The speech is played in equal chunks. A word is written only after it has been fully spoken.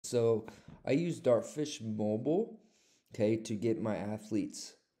So I use Dartfish Mobile, okay, to get my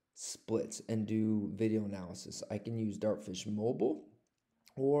athletes splits and do video analysis. I can use Dartfish Mobile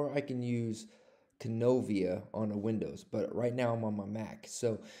or I can use Canovia on a Windows, but right now I'm on my Mac.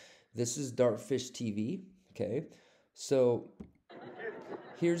 So this is Dartfish TV, okay? So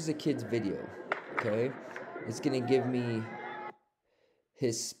here's the kid's video, okay? It's gonna give me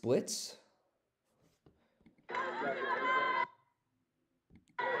his splits.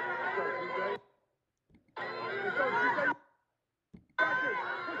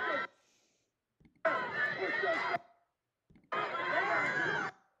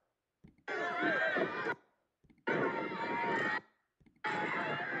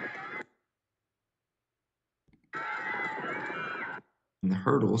 And the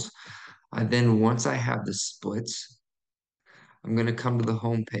hurdles. Once I have the splits, I'm going to come to the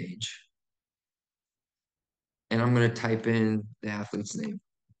home page and I'm going to type in the athlete's name.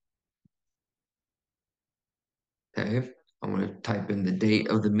 Okay. I'm going to type in the date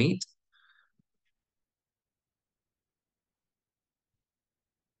of the meet.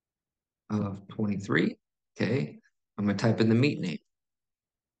 Of 23. Okay. I'm going to type in the meet name.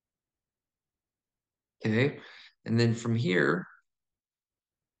 Okay. And then from here,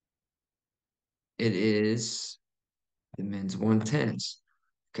 it is the men's 110s.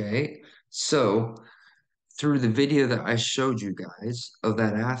 Okay. So through the video that I showed you guys of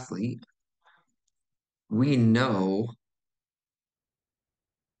that athlete, we know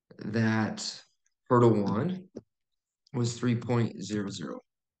that hurdle one was 3.00.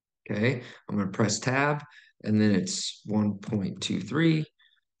 Okay, I'm going to press tab and then it's 1.23,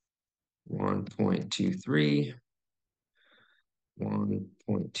 1.23,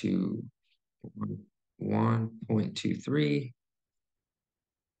 1.2, 1.23,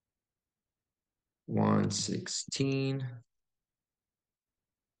 116,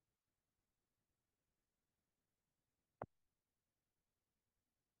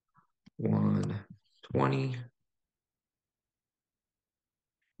 120,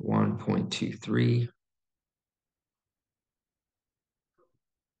 1.23,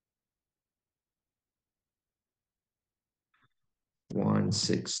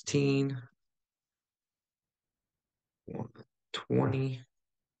 116, 120,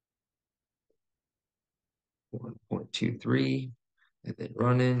 1.23, and then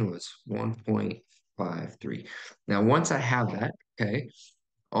run-in was 1.53. Now, once I have that, okay,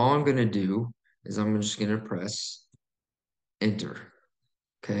 all I'm going to do is I'm just going to press enter.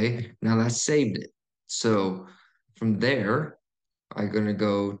 Okay, now that saved it. So from there, I'm going to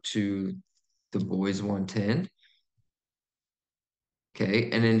go to the boys 110.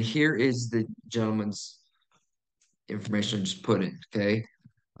 Okay, and then here is the gentleman's information I just put in. Okay,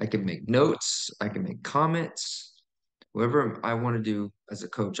 I can make notes, I can make comments, whatever I want to do as a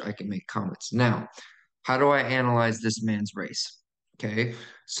coach, I can make comments. Now, how do I analyze this man's race? Okay,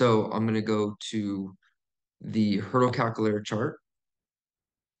 so I'm going to go to the hurdle calculator chart.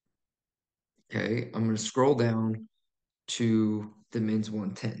 Okay, I'm going to scroll down to the men's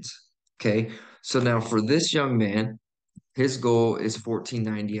 110s. Okay, so now for this young man, his goal is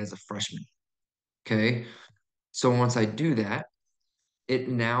 1490 as a freshman. Okay, so once I do that, it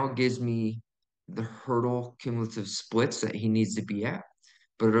now gives me the hurdle cumulative splits that he needs to be at,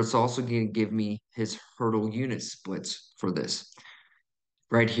 but it's also going to give me his hurdle unit splits for this.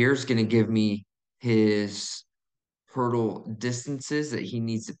 Right here is going to give me his hurdle distances that he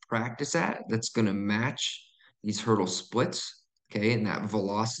needs to practice at. That's going to match these hurdle splits, okay, and that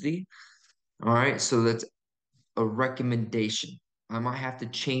velocity. All right, so that's a recommendation. I might have to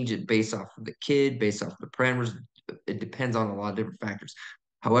change it based off of the kid, based off of the parameters. It depends on a lot of different factors.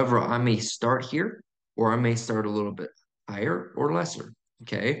 However, I may start here or I may start a little bit higher or lesser.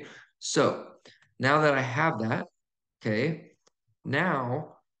 Okay. So now that I have that, okay,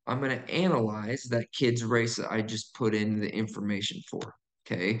 now I'm going to analyze that kid's race that I just put in the information for.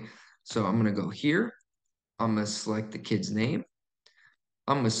 Okay. So I'm going to go here. I'm going to select the kid's name.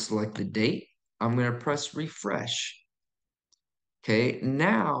 I'm going to select the date. I'm going to press refresh. Okay,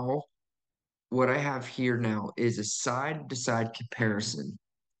 now what I have here now is a side-to-side comparison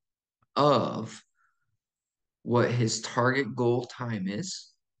of what his target goal time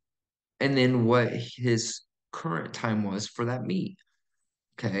is and then what his current time was for that meet.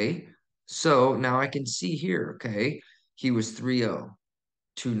 Okay, so now I can see here, okay, he was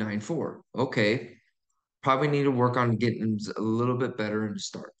 30294. Okay, probably need to work on getting him a little bit better in the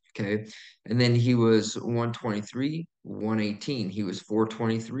start. Okay, and then he was 123, 118. He was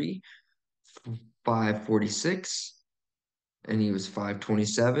 423, 546, and he was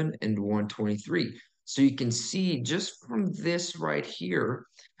 527 and 123. So you can see just from this right here,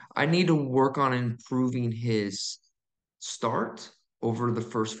 I need to work on improving his start over the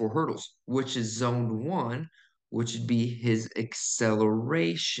first four hurdles, which is zone one, which would be his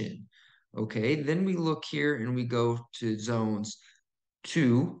acceleration. Okay, then we look here and we go to zones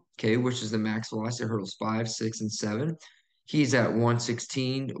two, okay, which is the max velocity hurdles 5, 6, and 7. He's at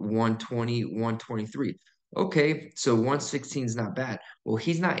 116, 120, 123. Okay, so 116 is not bad. Well,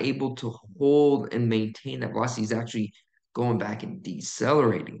 he's not able to hold and maintain that velocity. He's actually going back and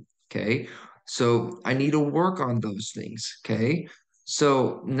decelerating. Okay, so I need to work on those things. Okay,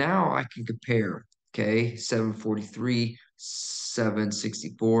 so now I can compare. Okay, 743,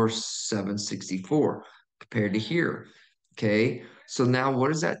 764, 764 compared to here. Okay, so now what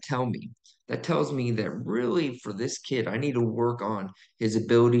does that tell me? That tells me that really for this kid, I need to work on his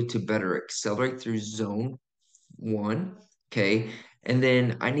ability to better accelerate through zone one. Okay. And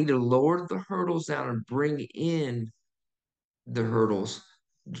then I need to lower the hurdles down and bring in the hurdles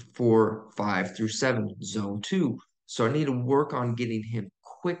for 5 through 7, zone two. So I need to work on getting him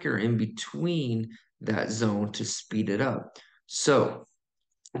quicker in between that zone to speed it up. So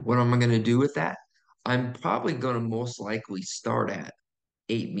what am I going to do with that? I'm probably going to most likely start at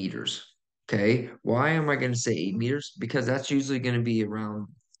 8 meters. Okay. Why am I going to say 8 meters? Because that's usually going to be around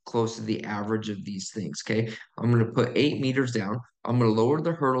close to the average of these things. Okay. I'm going to put 8 meters down. I'm going to lower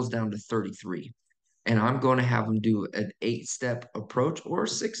the hurdles down to 33. And I'm going to have them do an 8 step approach or a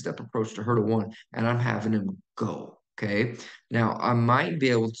 6 step approach to hurdle one. And I'm having them go. Okay. Now I might be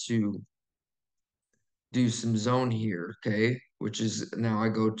able to do some zone here. Okay. Which is now I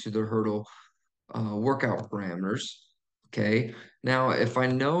go to the hurdle workout parameters. Okay. Now, if I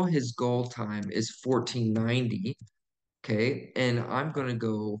know his goal time is 1490, and I'm going to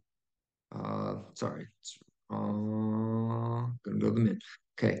go, sorry, going to go to the mid.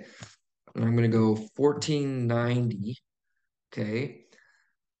 Okay. And I'm going to go 1490. Okay.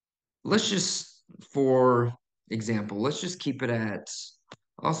 Let's just, for example, let's just keep it at,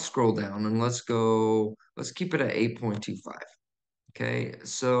 I'll scroll down and let's keep it at 8.25. Okay.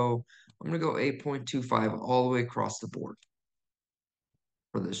 So I'm going to go 8.25 all the way across the board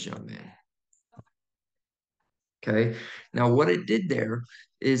for this young man. Okay. Now what it did there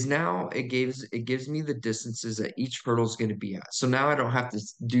is now it gives me the distances that each hurdle is going to be at. So now I don't have to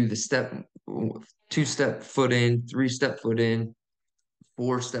do the 2 step foot in, 3 step foot in,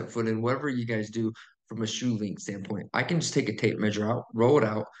 4 step foot in, whatever you guys do from a shoe length standpoint. I can just take a tape measure out, roll it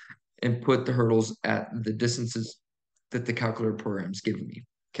out, and put the hurdles at the distances that the calculator program's giving me.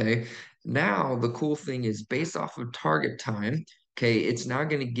 Okay. Now the cool thing is based off of target time, okay, it's now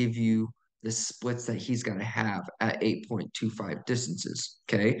going to give you the splits that he's going to have at 8.25 distances.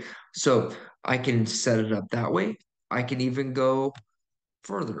 Okay. So I can set it up that way. I can even go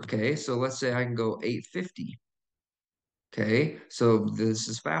further. Okay. So let's say I can go 850. Okay. So this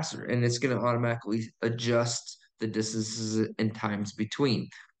is faster and it's going to automatically adjust the distances and times between.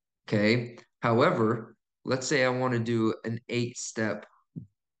 Okay. However, let's say I want to do an 8 step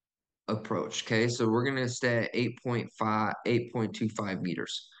approach. Okay. So we're going to stay at 8.5, 8.25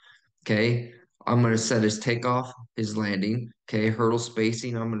 meters. Okay. I'm going to set his takeoff, his landing. Okay. Hurdle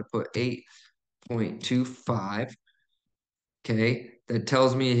spacing. I'm going to put 8.25. Okay. That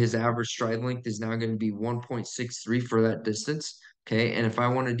tells me his average stride length is now going to be 1.63 for that distance. Okay. And if I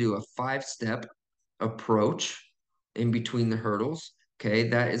want to do a 5 step approach in between the hurdles, okay,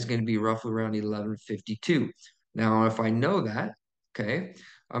 that is going to be roughly around 1152. Now, if I know that, okay,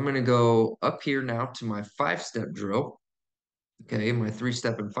 I'm going to go up here now to my 5 step drill, okay, my 3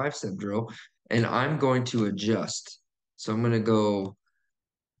 step and 5 step drill, and I'm going to adjust. So I'm going to go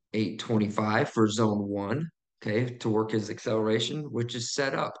 825 for zone one, okay, to work his acceleration, which is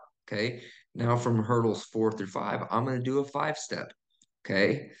set up, okay. Now from hurdles 4 through 5, I'm going to do a 5 step,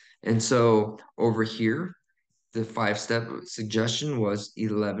 okay. And so over here, the 5 step suggestion was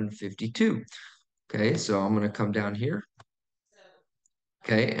 1152. Okay, so I'm going to come down here.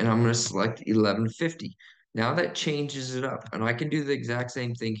 Okay, and I'm going to select 1150. Now that changes it up, and I can do the exact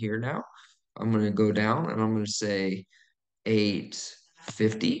same thing here now. I'm going to go down and I'm going to say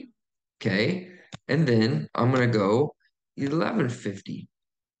 850. Okay, and then I'm going to go 1150.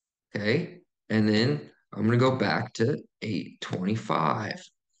 Okay, and then I'm going to go back to 825.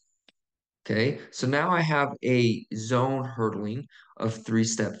 Okay, so now I have a zone hurdling of 3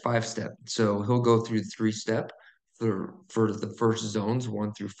 step, 5 step. So he'll go through 3 step for the first zones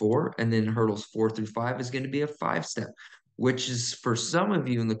 1 through 4, and then hurdles 4 through 5 is going to be a 5 step, which is for some of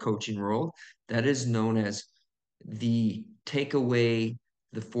you in the coaching world, that is known as the take away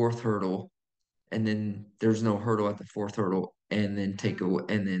the fourth hurdle, and then there's no hurdle at the fourth hurdle and then take away,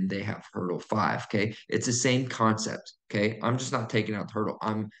 and then they have hurdle five. Okay. It's the same concept. Okay. I'm just not taking out the hurdle.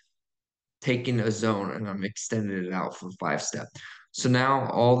 I'm taking a zone and I'm extending it out for five step. So now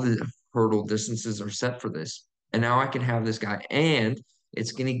all the hurdle distances are set for this. And now I can have this guy, and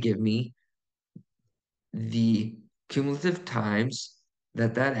it's going to give me the cumulative times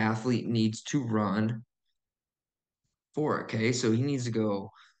that that athlete needs to run for it. Okay. So he needs to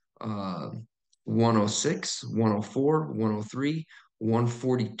go uh, 106, 104, 103,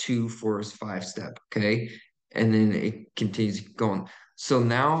 142 for his five step. Okay. And then it continues going. So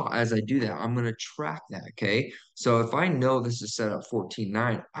now as I do that, I'm going to track that. Okay. So if I know this is set up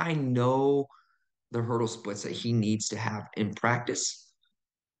 14.9, I know the hurdle splits that he needs to have in practice.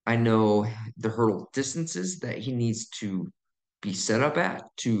 I know the hurdle distances that he needs to be set up at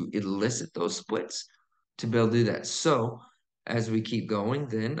to elicit those splits to be able to do that. So as we keep going,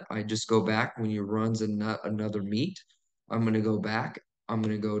 then I just go back when he runs another meet. I'm going to go back. I'm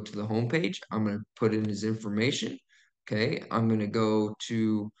going to go to the homepage. I'm going to put in his information. Okay. I'm going to go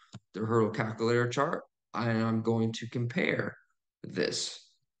to the hurdle calculator chart and I'm going to compare this.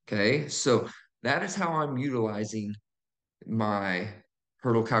 Okay. So that is how I'm utilizing my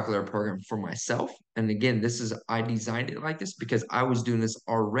hurdle calculator program for myself. And again, I designed it like this because I was doing this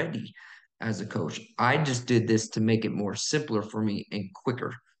already as a coach. I just did this to make it more simpler for me and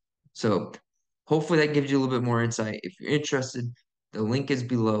quicker. So hopefully that gives you a little bit more insight. If you're interested, the link is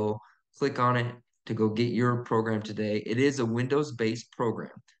below. Click on it to go get your program today. It is a Windows-based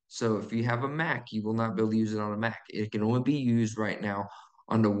program. So if you have a Mac, you will not be able to use it on a Mac. It can only be used right now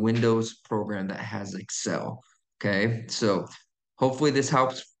on the Windows program that has Excel. Okay. So hopefully this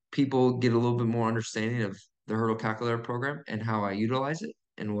helps people get a little bit more understanding of the hurdle calculator program and how I utilize it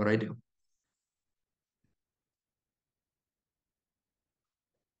and what I do.